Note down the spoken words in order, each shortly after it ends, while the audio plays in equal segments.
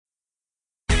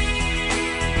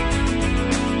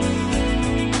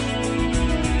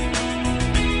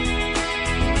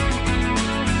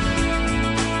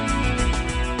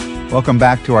Welcome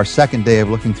back to our second day of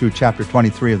looking through chapter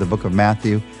 23 of the book of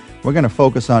Matthew. We're going to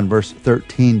focus on verse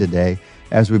 13 today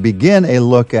as we begin a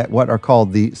look at what are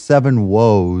called the 7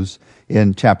 woes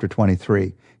in chapter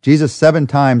 23. Jesus 7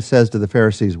 times says to the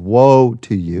Pharisees, "Woe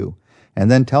to you," and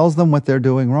then tells them what they're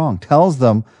doing wrong, tells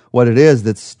them what it is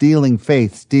that's stealing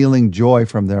faith, stealing joy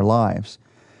from their lives,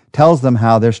 tells them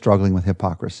how they're struggling with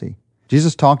hypocrisy.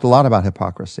 Jesus talked a lot about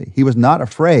hypocrisy. He was not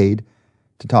afraid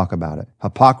to talk about it.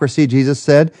 Hypocrisy, Jesus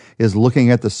said, is looking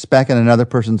at the speck in another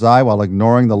person's eye while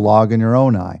ignoring the log in your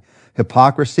own eye.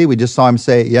 Hypocrisy, we just saw him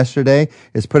say it yesterday,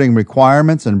 is putting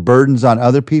requirements and burdens on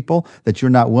other people that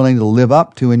you're not willing to live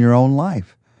up to in your own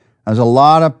life. There's a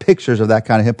lot of pictures of that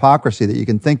kind of hypocrisy that you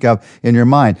can think of in your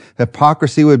mind.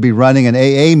 Hypocrisy would be running an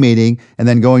AA meeting and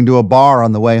then going to a bar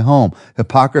on the way home.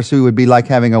 Hypocrisy would be like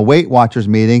having a Weight Watchers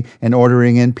meeting and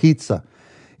ordering in pizza.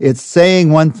 It's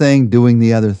saying one thing, doing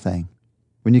the other thing.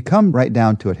 When you come right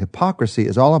down to it, hypocrisy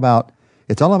is all about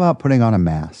putting on a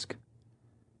mask.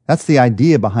 That's the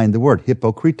idea behind the word,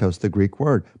 hypokritos, the Greek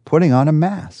word, putting on a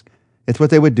mask. It's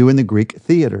what they would do in the Greek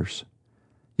theaters.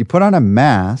 You put on a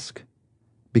mask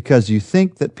because you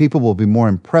think that people will be more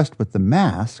impressed with the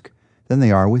mask than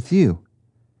they are with you.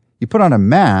 You put on a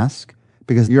mask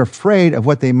because you're afraid of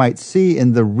what they might see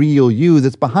in the real you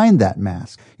that's behind that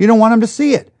mask. You don't want them to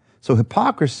see it. So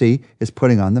hypocrisy is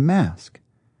putting on the mask.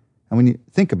 And when you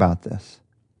think about this,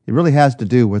 it really has to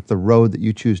do with the road that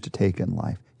you choose to take in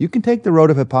life. You can take the road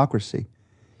of hypocrisy.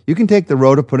 You can take the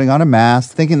road of putting on a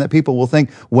mask, thinking that people will think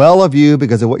well of you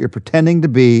because of what you're pretending to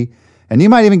be, and you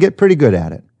might even get pretty good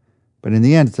at it. But in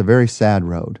the end, it's a very sad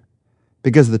road.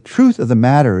 Because the truth of the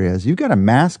matter is, you've got a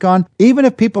mask on, even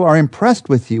if people are impressed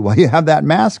with you while you have that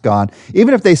mask on,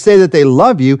 even if they say that they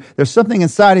love you, there's something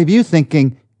inside of you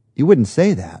thinking, you wouldn't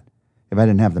say that if I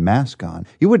didn't have the mask on.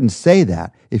 You wouldn't say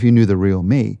that if you knew the real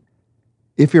me.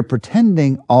 If you're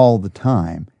pretending all the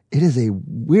time, it is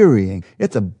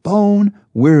it's a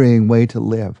bone-wearying way to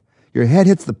live. Your head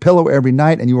hits the pillow every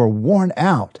night and you are worn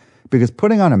out because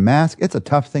putting on a mask, it's a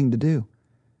tough thing to do.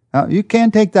 Now, you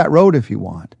can take that road if you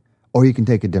want, or you can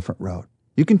take a different road.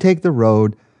 You can take the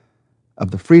road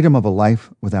of the freedom of a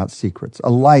life without secrets, a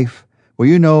life where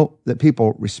you know that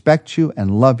people respect you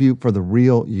and love you for the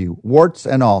real you, warts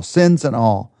and all, sins and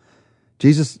all.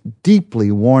 Jesus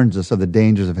deeply warns us of the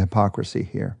dangers of hypocrisy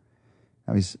here.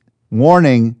 Now, he's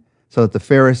warning so that the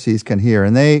Pharisees can hear.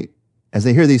 And as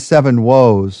they hear these 7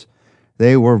 woes,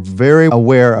 they were very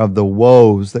aware of the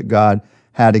woes that God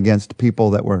had against people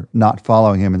that were not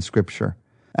following him in Scripture.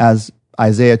 As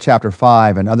Isaiah chapter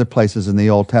 5 and other places in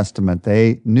the Old Testament,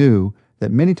 they knew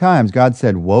that many times God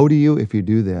said, "Woe to you if you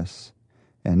do this."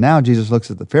 And now Jesus looks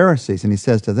at the Pharisees and he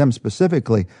says to them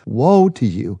specifically, "Woe to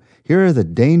you. Here are the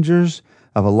dangers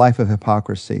of a life of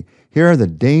hypocrisy. Here are the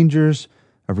dangers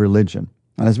of religion."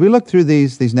 And as we look through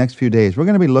these next few days, we're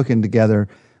going to be looking together,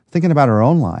 thinking about our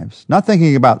own lives, not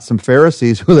thinking about some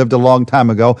Pharisees who lived a long time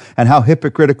ago and how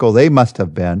hypocritical they must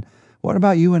have been. What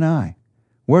about you and I?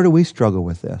 Where do we struggle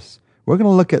with this? We're going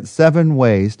to look at 7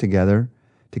 ways together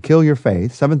to kill your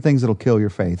faith, 7 things that'll kill your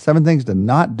faith, 7 things to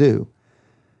not do,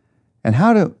 and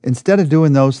how to, instead of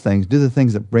doing those things, do the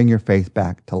things that bring your faith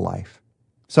back to life.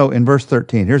 So in verse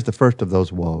 13, here's the first of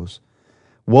those woes.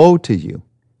 "Woe to you,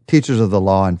 teachers of the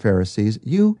law and Pharisees,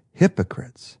 you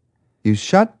hypocrites! You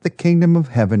shut the kingdom of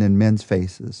heaven in men's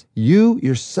faces. You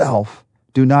yourself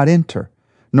do not enter,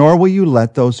 nor will you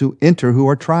let those who enter who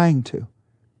are trying to."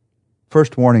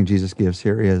 First warning Jesus gives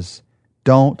here is,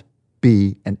 don't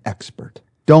be an expert.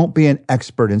 Don't be an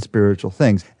expert in spiritual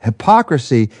things.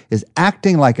 Hypocrisy is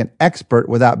acting like an expert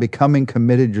without becoming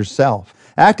committed yourself.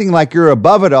 Acting like you're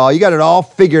above it all. You got it all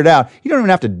figured out. You don't even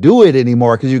have to do it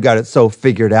anymore because you got it so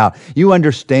figured out. You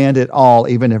understand it all,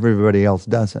 even if everybody else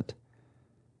doesn't.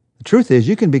 The truth is,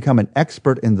 you can become an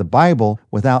expert in the Bible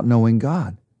without knowing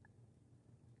God.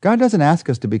 God doesn't ask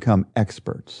us to become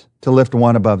experts, to lift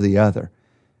one above the other.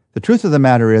 The truth of the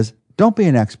matter is, don't be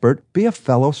an expert, be a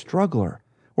fellow struggler.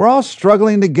 We're all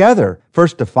struggling together,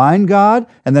 first to find God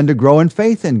and then to grow in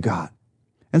faith in God.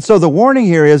 And so the warning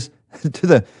here is to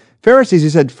the Pharisees, he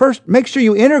said, first, make sure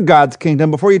you enter God's kingdom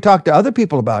before you talk to other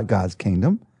people about God's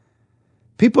kingdom.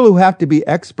 People who have to be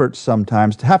experts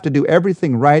sometimes, to have to do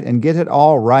everything right and get it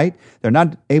all right, they're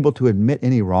not able to admit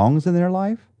any wrongs in their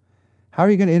life. How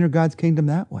are you going to enter God's kingdom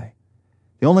that way?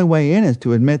 The only way in is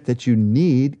to admit that you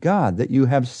need God, that you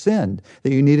have sinned,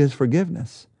 that you need His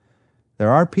forgiveness.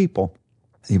 There are people,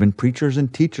 even preachers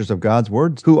and teachers of God's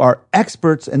words, who are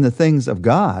experts in the things of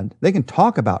God. They can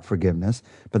talk about forgiveness,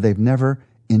 but they've never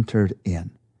entered in.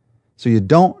 So you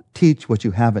don't teach what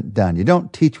you haven't done. You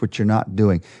don't teach what you're not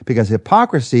doing, because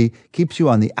hypocrisy keeps you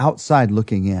on the outside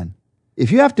looking in.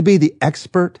 If you have to be the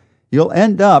expert, you'll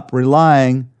end up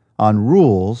relying on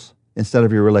rules instead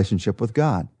of your relationship with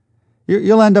God.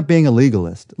 You'll end up being a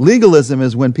legalist. Legalism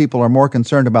is when people are more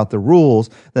concerned about the rules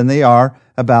than they are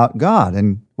about God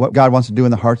and what God wants to do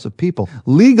in the hearts of people.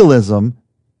 Legalism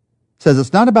says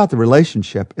it's not about the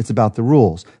relationship, it's about the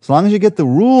rules. As long as you get the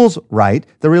rules right,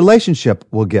 the relationship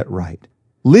will get right.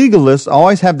 Legalists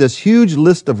always have this huge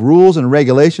list of rules and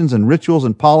regulations and rituals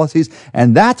and policies,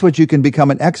 and that's what you can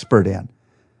become an expert in.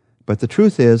 But the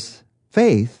truth is,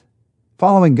 faith,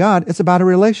 following God, it's about a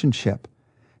relationship.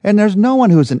 And there's no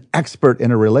one who's an expert in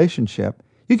a relationship.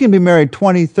 You can be married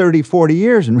 20, 30, 40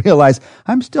 years and realize,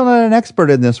 I'm still not an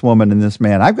expert in this woman and this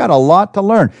man. I've got a lot to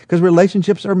learn because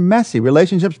relationships are messy.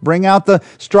 Relationships bring out the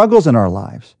struggles in our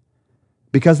lives.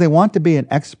 Because they want to be an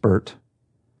expert,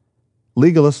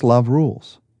 legalists love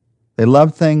rules. They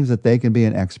love things that they can be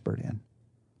an expert in.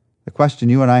 The question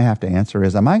you and I have to answer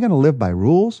is, am I going to live by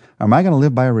rules or am I going to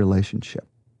live by a relationship?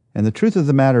 And the truth of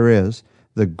the matter is,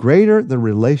 the greater the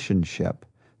relationship,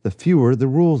 the fewer the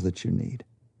rules that you need.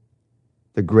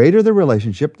 The greater the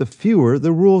relationship, the fewer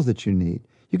the rules that you need.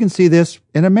 You can see this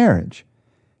in a marriage.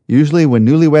 Usually when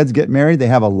newlyweds get married, they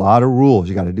have a lot of rules.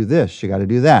 You got to do this, you got to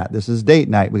do that. This is date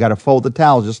night. We got to fold the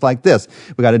towels just like this.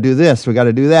 We got to do this, we got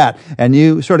to do that. And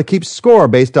you sort of keep score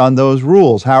based on those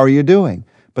rules. How are you doing?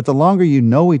 But the longer you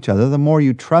know each other, the more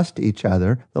you trust each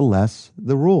other, the less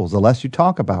the rules, the less you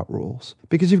talk about rules.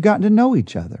 Because you've gotten to know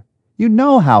each other. You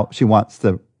know how she wants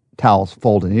the towels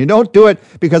folded. And you don't do it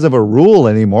because of a rule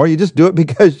anymore. You just do it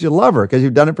because you love her, because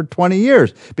you've done it for 20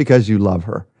 years, because you love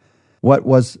her. What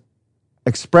was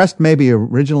expressed maybe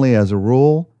originally as a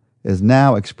rule is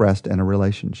now expressed in a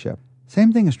relationship.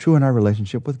 Same thing is true in our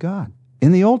relationship with God.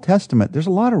 In the Old Testament, there's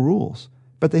a lot of rules,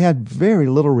 but they had very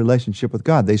little relationship with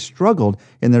God. They struggled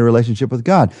in their relationship with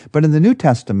God. But in the New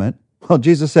Testament, well,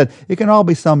 Jesus said, it can all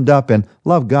be summed up in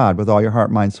love God with all your heart,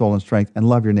 mind, soul, and strength, and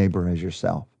love your neighbor as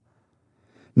yourself.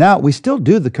 Now, we still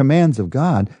do the commands of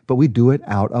God, but we do it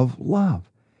out of love.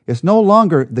 It's no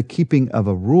longer the keeping of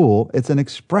a rule, it's an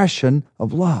expression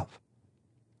of love.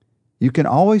 You can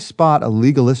always spot a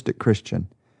legalistic Christian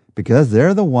because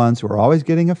they're the ones who are always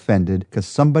getting offended because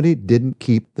somebody didn't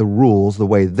keep the rules the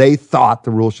way they thought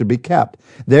the rules should be kept.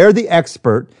 They're the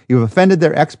expert. You've offended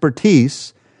their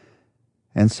expertise,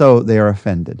 and so they are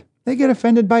offended. They get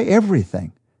offended by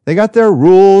everything. They got their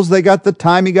rules. They got the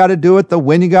time you got to do it, the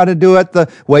when you got to do it,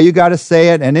 the way you got to say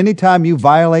it. And anytime you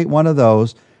violate one of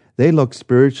those, they look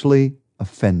spiritually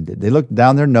offended. They look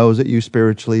down their nose at you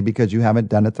spiritually because you haven't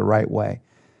done it the right way.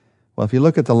 Well, if you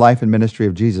look at the life and ministry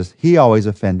of Jesus, he always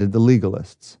offended the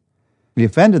legalists. He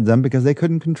offended them because they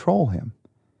couldn't control him.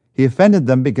 He offended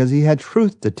them because he had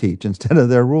truth to teach instead of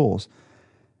their rules.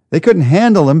 They couldn't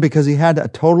handle him because he had a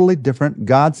totally different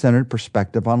God-centered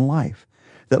perspective on life.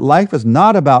 That life is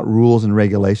not about rules and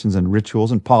regulations and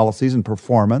rituals and policies and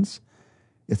performance.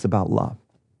 It's about love.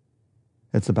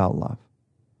 It's about love.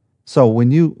 So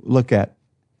when you look at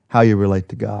how you relate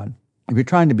to God, if you're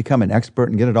trying to become an expert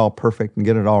and get it all perfect and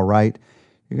get it all right,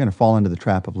 you're going to fall into the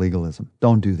trap of legalism.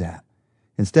 Don't do that.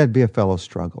 Instead, be a fellow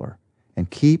struggler and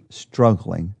keep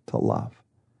struggling to love.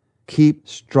 Keep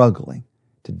struggling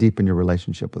to deepen your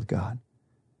relationship with God.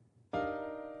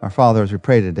 Our Father, as we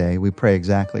pray today, we pray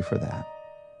exactly for that.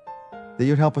 That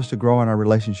you'd help us to grow in our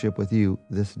relationship with you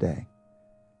this day.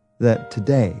 That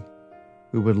today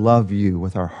we would love you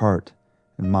with our heart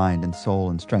and mind and soul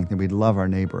and strength, and we'd love our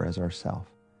neighbor as ourselves.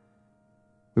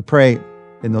 We pray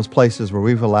in those places where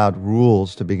we've allowed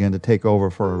rules to begin to take over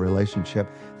for a relationship,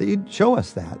 that you'd show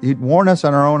us that. You'd warn us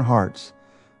on our own hearts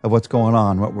of what's going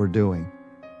on, what we're doing,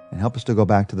 and help us to go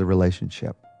back to the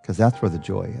relationship, because that's where the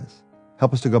joy is.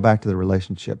 Help us to go back to the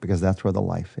relationship, because that's where the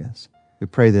life is. We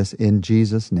pray this in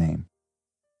Jesus' name.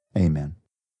 Amen.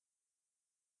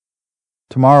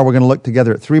 Tomorrow we're going to look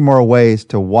together at 3 more ways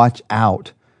to watch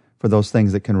out for those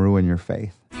things that can ruin your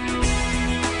faith.